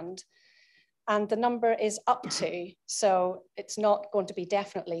the land. And the number is up to, so it's not going to be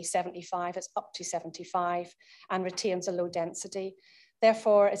definitely 75, it's up to 75 and retains a low density.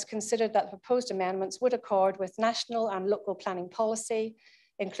 Therefore, it's considered that the proposed amendments would accord with national and local planning policy,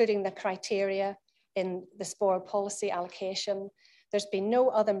 including the criteria in the Sporl policy allocation. There's been no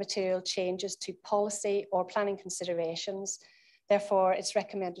other material changes to policy or planning considerations. Therefore, it's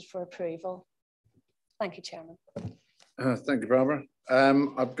recommended for approval. Thank you, Chairman. Thank you, Barbara.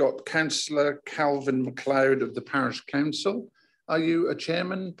 I've got Councillor Calvin MacLeod of the Parish Council. Are you a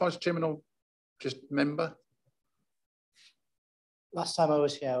chairman, vice chairman, or just member? Last time I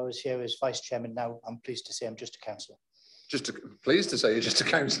was here as vice chairman. Now I'm pleased to say I'm just a councillor. Pleased to say you're just a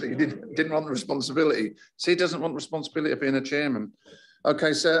councillor. You didn't want the responsibility. See, he doesn't want responsibility of being a chairman.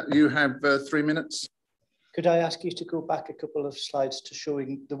 Okay, sir, you have 3 minutes. Could I ask you to go back a couple of slides to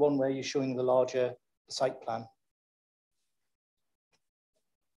showing the one where you're showing the larger site plan?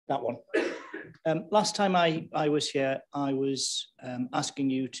 That one. Last time I was here, I was asking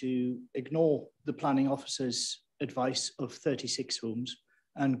you to ignore the planning officer's advice of 36 homes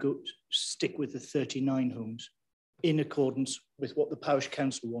and stick with the 39 homes in accordance with what the parish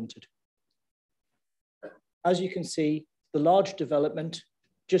council wanted. As you can see, the large development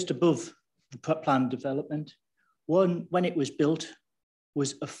just above the planned development, when it was built,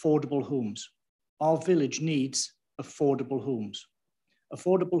 was affordable homes. Our village needs affordable homes.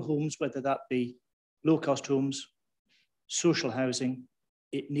 Affordable homes, whether that be low-cost homes, social housing,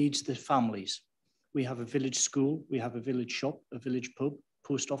 it needs the families. We have a village school, we have a village shop, a village pub,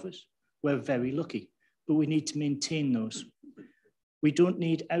 post office. We're very lucky, but we need to maintain those. We don't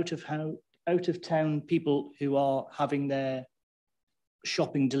need out of town people who are having their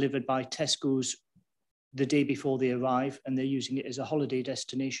shopping delivered by Tesco's the day before they arrive and they're using it as a holiday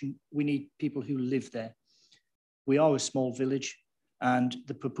destination. We need people who live there. We are a small village, and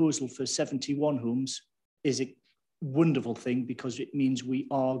the proposal for 71 homes is a wonderful thing because it means we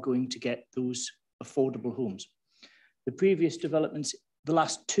are going to get those affordable homes. The previous developments, the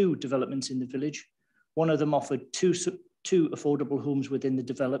last two developments in the village, one of them offered two affordable homes within the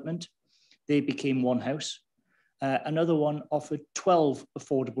development. They became one house. Another one offered 12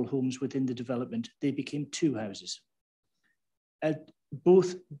 affordable homes within the development. They became two houses.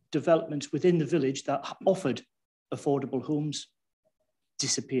 Both developments within the village that offered affordable homes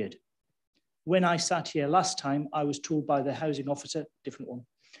disappeared. When I sat here last time, I was told by the housing officer, different one,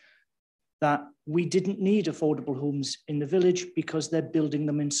 that we didn't need affordable homes in the village because they're building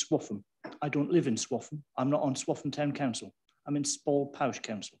them in Swaffham. I don't live in Swaffham. I'm not on Swaffham Town Council. I'm in Spall Parish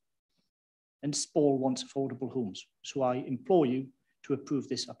Council. And Spall wants affordable homes. So I implore you to approve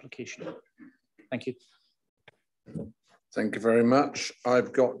this application. Thank you. Thank you very much.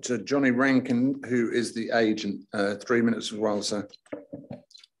 I've got Johnny Rankin, who is the agent. 3 minutes as well, sir.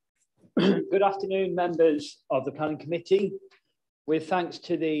 Good afternoon, members of the Planning Committee. With thanks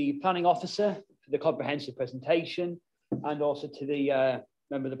to the Planning Officer for the comprehensive presentation and also to the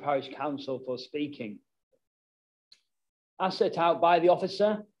member of the Parish Council for speaking. As set out by the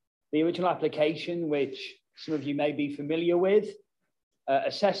officer, the original application, which some of you may be familiar with,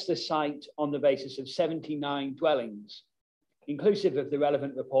 assessed the site on the basis of 79 dwellings, inclusive of the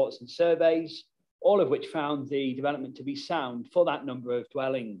relevant reports and surveys, all of which found the development to be sound for that number of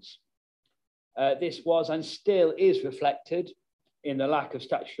dwellings. This was and still is reflected in the lack of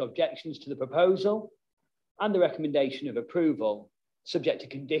statutory objections to the proposal and the recommendation of approval, subject to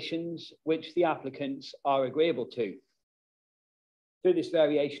conditions which the applicants are agreeable to. Through this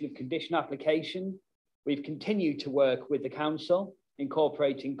variation of condition application, we've continued to work with the council,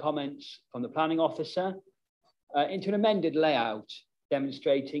 incorporating comments from the planning officer into an amended layout,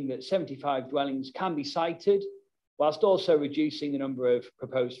 demonstrating that 75 dwellings can be sited, whilst also reducing the number of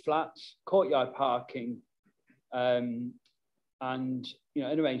proposed flats, courtyard parking, and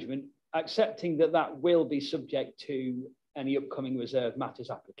an arrangement, accepting that that will be subject to any upcoming reserved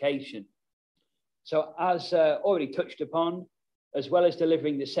matters application. So as already touched upon, as well as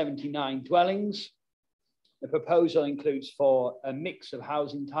delivering the 79 dwellings, the proposal includes for a mix of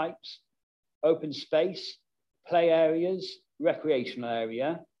housing types, open space, play areas, recreational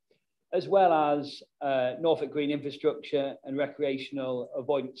area, as well as Norfolk Green infrastructure and recreational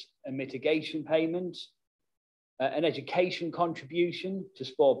avoidance and mitigation payments, an education contribution to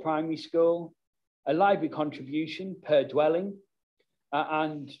Spall Primary School, a library contribution per dwelling,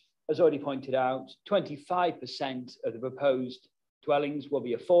 and as already pointed out, 25% of the proposed dwellings will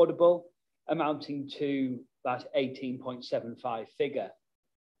be affordable, amounting to that 18.75 figure.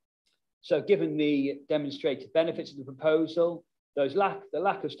 So given the demonstrated benefits of the proposal, the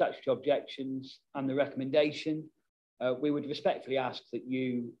lack of statutory objections and the recommendation, we would respectfully ask that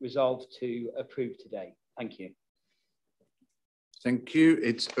you resolve to approve today. Thank you. Thank you.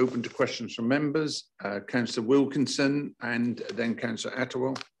 It's open to questions from members. Councillor Wilkinson and then Councillor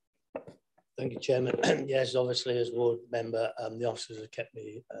Attawell. Thank you, Chairman. Yes, obviously, as ward member, the officers have kept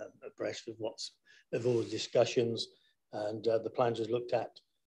me abreast of all the discussions, and the plans was looked at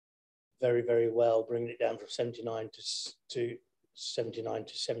very, very well, bringing it down from 79 to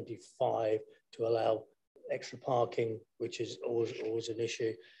 75 to allow extra parking, which is always an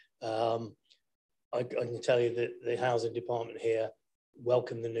issue. I can tell you that the housing department here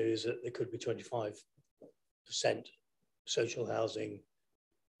welcomed the news that there could be 25% social housing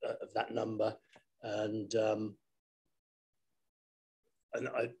of that number, and the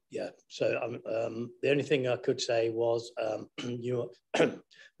only thing I could say was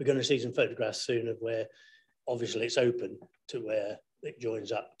we're going to see some photographs soon of where obviously it's open to where it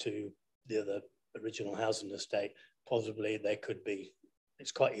joins up to the other original housing estate. Possibly there could be,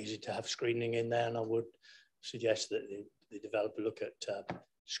 it's quite easy to have screening in there, and I would suggest that the developer look at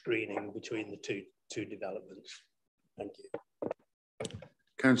screening between the two developments. Thank you.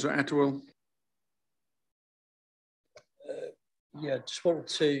 Councillor Attawell. Yeah, just want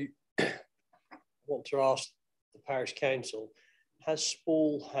to ask the Parish Council, has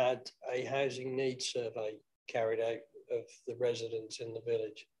Spall had a housing needs survey carried out of the residents in the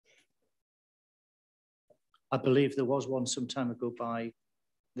village? I believe there was one some time ago by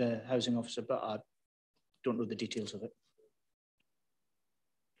the housing officer, but I don't know the details of it.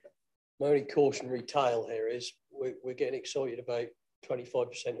 my only cautionary tale here is we're getting excited about 25%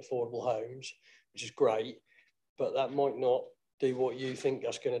 affordable homes, which is great, but that might not do what you think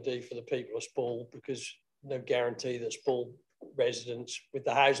that's going to do for the people of Spall, because no guarantee that Spall residents, with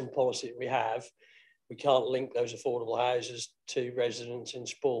the housing policy that we have, we can't link those affordable houses to residents in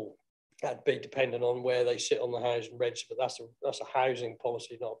Spall. That'd be dependent on where they sit on the housing register, but that's a housing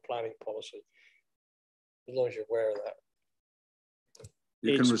policy, not a planning policy. As long as you're aware of that.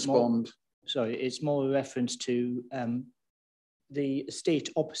 You can respond. It's more a reference to the estate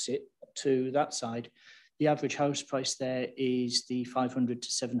opposite to that side. The average house price there is the 500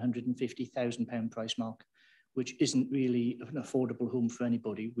 to 750,000 pound price mark, which isn't really an affordable home for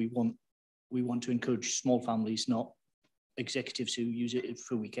anybody. We want to encourage small families, not executives who use it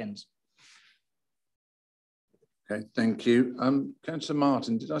for weekends. Okay, thank you. Councillor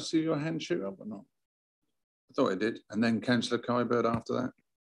Martin, did I see your hand shoot up or not? I thought I did. And then Councillor Kybird after that.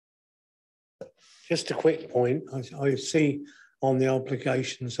 Just a quick point. I see on the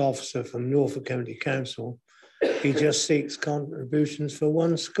applications officer from Norfolk County Council, he just seeks contributions for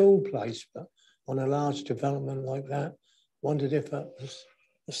one school place, but on a large development like that, wondered if that was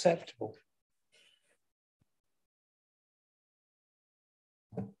acceptable.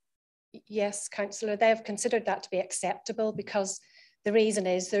 Yes, Councillor, they have considered that to be acceptable because the reason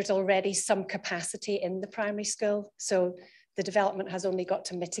is there's already some capacity in the primary school. So the development has only got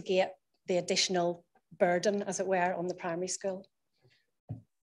to mitigate the additional burden, as it were, on the primary school.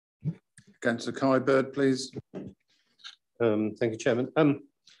 Councillor Kybird, please. Thank you, Chairman.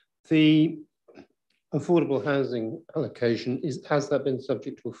 The affordable housing allocation, has that been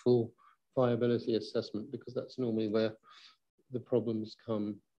subject to a full viability assessment? Because that's normally where the problems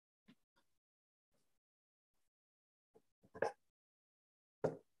come.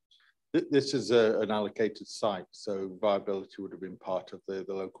 This is an allocated site, so viability would have been part of the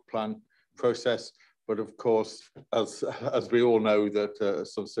local plan process. But of course, as we all know, that at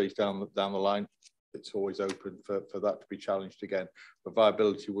some stage down the line, it's always open for that to be challenged again. But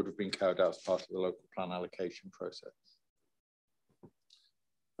viability would have been carried out as part of the local plan allocation process.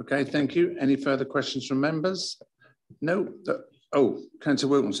 Okay, thank you. Any further questions from members? No. Oh,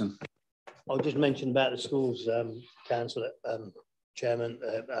 Councillor Wilkinson. I'll just mention about the schools, Councillor. Chairman,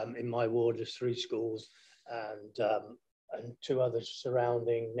 in my ward there's 3 schools and 2 others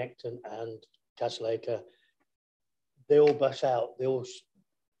surrounding Necton and Castleacre. They all bus out, they all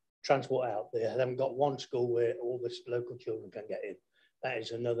transport out. They haven't got one school where all the local children can get in. That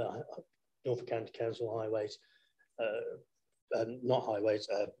is another Norfolk County Council highways, not highways,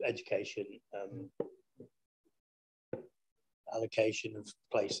 education allocation of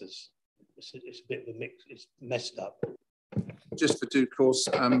places. It's a bit of a mix, it's messed up. Just for due course,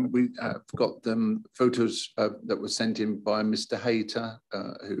 we have got photos that were sent in by Mr. Hayter,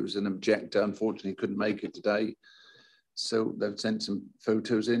 who's an objector. Unfortunately, couldn't make it today. So they've sent some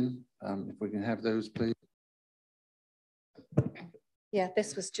photos in. If we can have those, please. Yeah,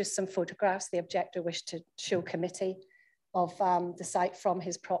 this was just some photographs the objector wished to show committee of the site from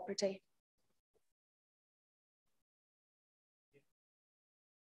his property.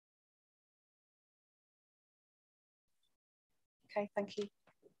 Okay, thank you.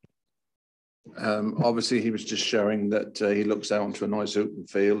 Obviously, he was just showing that he looks out onto a nice open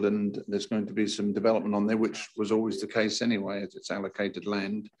field and there's going to be some development on there, which was always the case anyway, as it's allocated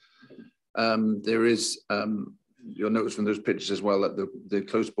land. There is, you'll notice from those pictures as well, that the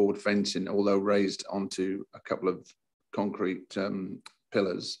close board fencing, although raised onto a couple of concrete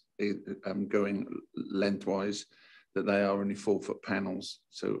pillars going lengthwise, that they are only 4-foot panels.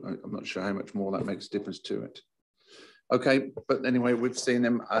 So I'm not sure how much more that makes a difference to it. Okay, but anyway, we've seen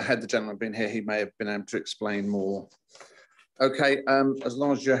him. Had the gentleman been here, he may have been able to explain more. Okay, as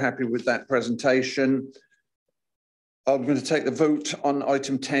long as you're happy with that presentation, I'm going to take the vote on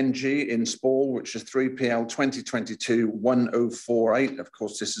item 10G in Spall, which is 3PL 2022-1048. Of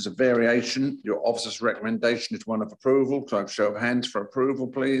course, this is a variation. Your officer's recommendation is one of approval. Can I have a show of hands for approval,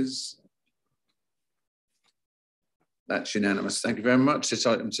 please? That's unanimous. Thank you very much. This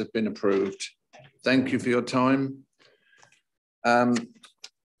items have been approved. Thank you for your time. Item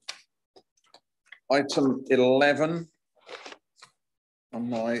 11 on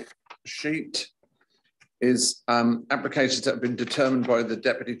my sheet is applications that have been determined by the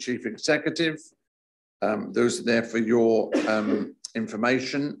Deputy Chief Executive. Those are there for your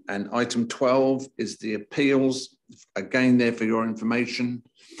information. And item 12 is the appeals, again there for your information.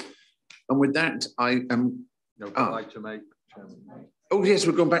 And with that, I am... Item 8, Chairman. Oh yes,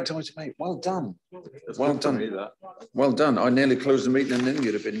 we're going back to item 8. Well done. Well done. Well done. I nearly closed the meeting and then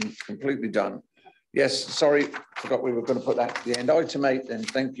you'd have been completely done. Yes, sorry, forgot we were going to put that at the end. Item 8 then,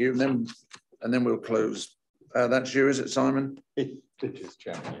 thank you. And then we'll close. That's you, is it, Simon? It is,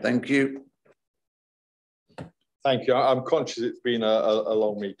 Chairman. Yeah. Thank you. Thank you. I'm conscious it's been a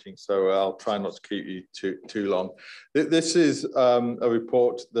long meeting, so I'll try not to keep you too long. This is a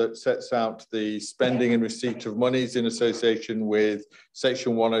report that sets out the spending and receipt of monies in association with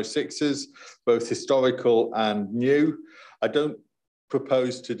Section 106s, both historical and new. I don't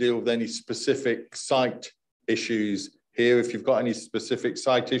propose to deal with any specific site issues here. If you've got any specific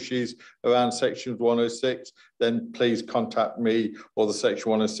site issues around Section 106, then please contact me or the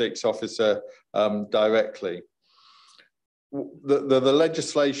Section 106 officer directly. The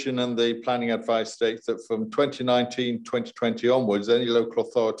legislation and the planning advice states that from 2019-2020 onwards, any local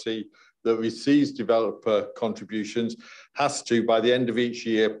authority that receives developer contributions has to, by the end of each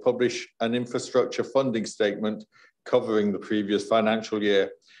year, publish an infrastructure funding statement covering the previous financial year.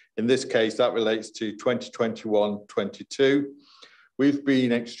 In this case, that relates to 2021-22. We've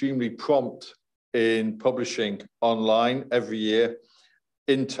been extremely prompt in publishing online every year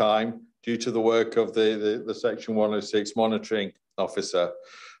in time, due to the work of the Section 106 monitoring officer.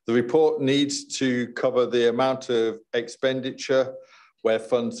 The report needs to cover the amount of expenditure, where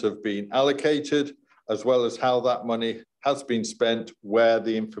funds have been allocated, as well as how that money has been spent, where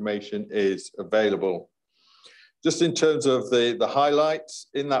the information is available. Just in terms of the highlights,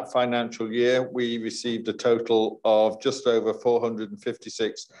 in that financial year, we received a total of just over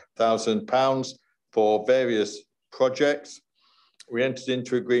 £456,000 for various projects. We entered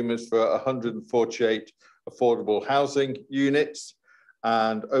into agreements for 148 affordable housing units,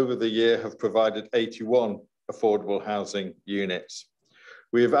 and over the year have provided 81 affordable housing units.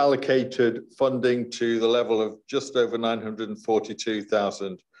 We have allocated funding to the level of just over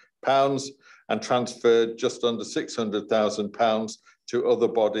 £942,000 and transferred just under £600,000 to other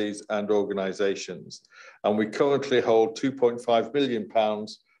bodies and organisations. And we currently hold £2.5 million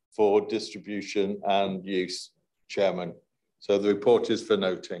for distribution and use, Chairman. So the report is for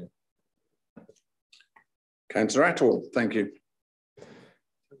noting. Councillor Attwell, thank you.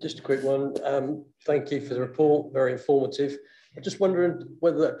 Just a quick one. Thank you for the report, very informative. I'm just wondering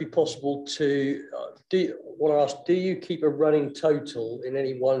whether that'd be possible to, do you keep a running total in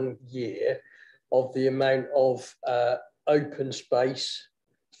any one year of the amount of open space,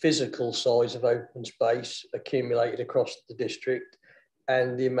 physical size of open space accumulated across the district,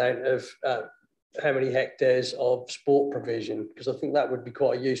 and the amount of how many hectares of sport provision? Because I think that would be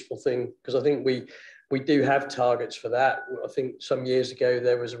quite a useful thing, because I think we do have targets for that. I think some years ago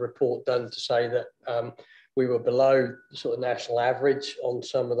there was a report done to say that we were below the sort of national average on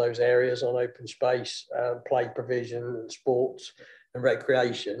some of those areas on open space, play provision and sports and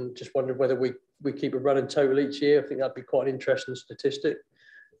recreation. Just wondered whether we keep a running total each year. I think that'd be quite an interesting statistic.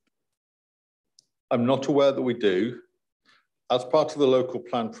 I'm not aware that we do. As part of the local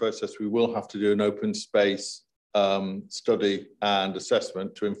plan process, we will have to do an open space study and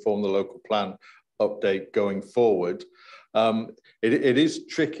assessment to inform the local plan update going forward. It is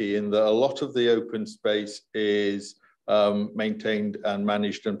tricky in that a lot of the open space is maintained and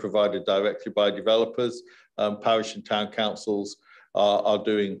managed and provided directly by developers. Parish and town councils are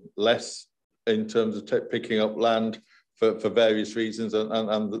doing less in terms of picking up land for various reasons,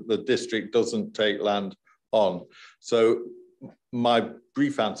 and the district doesn't take land on. So my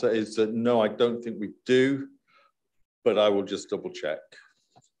brief answer is that no, I don't think we do, but I will just double check.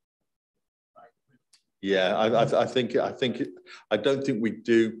 Yeah, I don't think we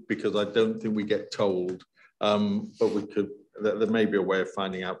do, because I don't think we get told, but we could. There may be a way of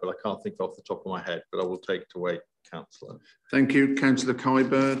finding out, but I can't think off the top of my head. But I will take it away, Councillor. Thank you, Councillor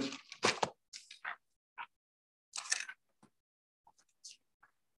Kybird.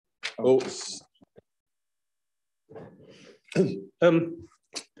 Oh.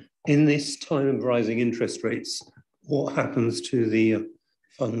 In this time of rising interest rates, what happens to the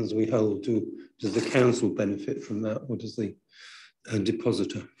funds we hold? Does the council benefit from that, or does the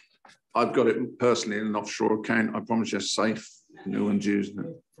depositor? I've got it personally in an offshore account. I promise you, safe. No one's using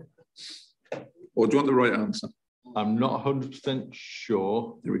it. Or do you want the right answer? I'm not 100%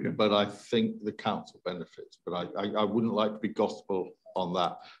 sure. There we go. But I think the council benefits. But I wouldn't like to be gospel on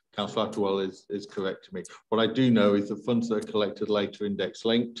that. Councillor Attwell is correct to me. What I do know is the funds that are collected later index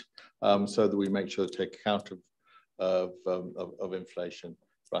linked, so that we make sure to take account of inflation.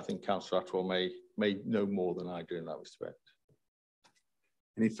 But I think Councillor Attwell may know more than I do in that respect.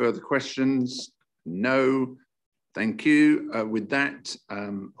 Any further questions? No. Thank you. With that,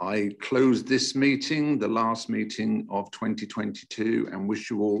 I close this meeting, the last meeting of 2022, and wish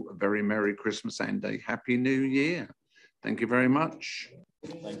you all a very Merry Christmas and a Happy New Year. Thank you very much.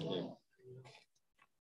 Thank you.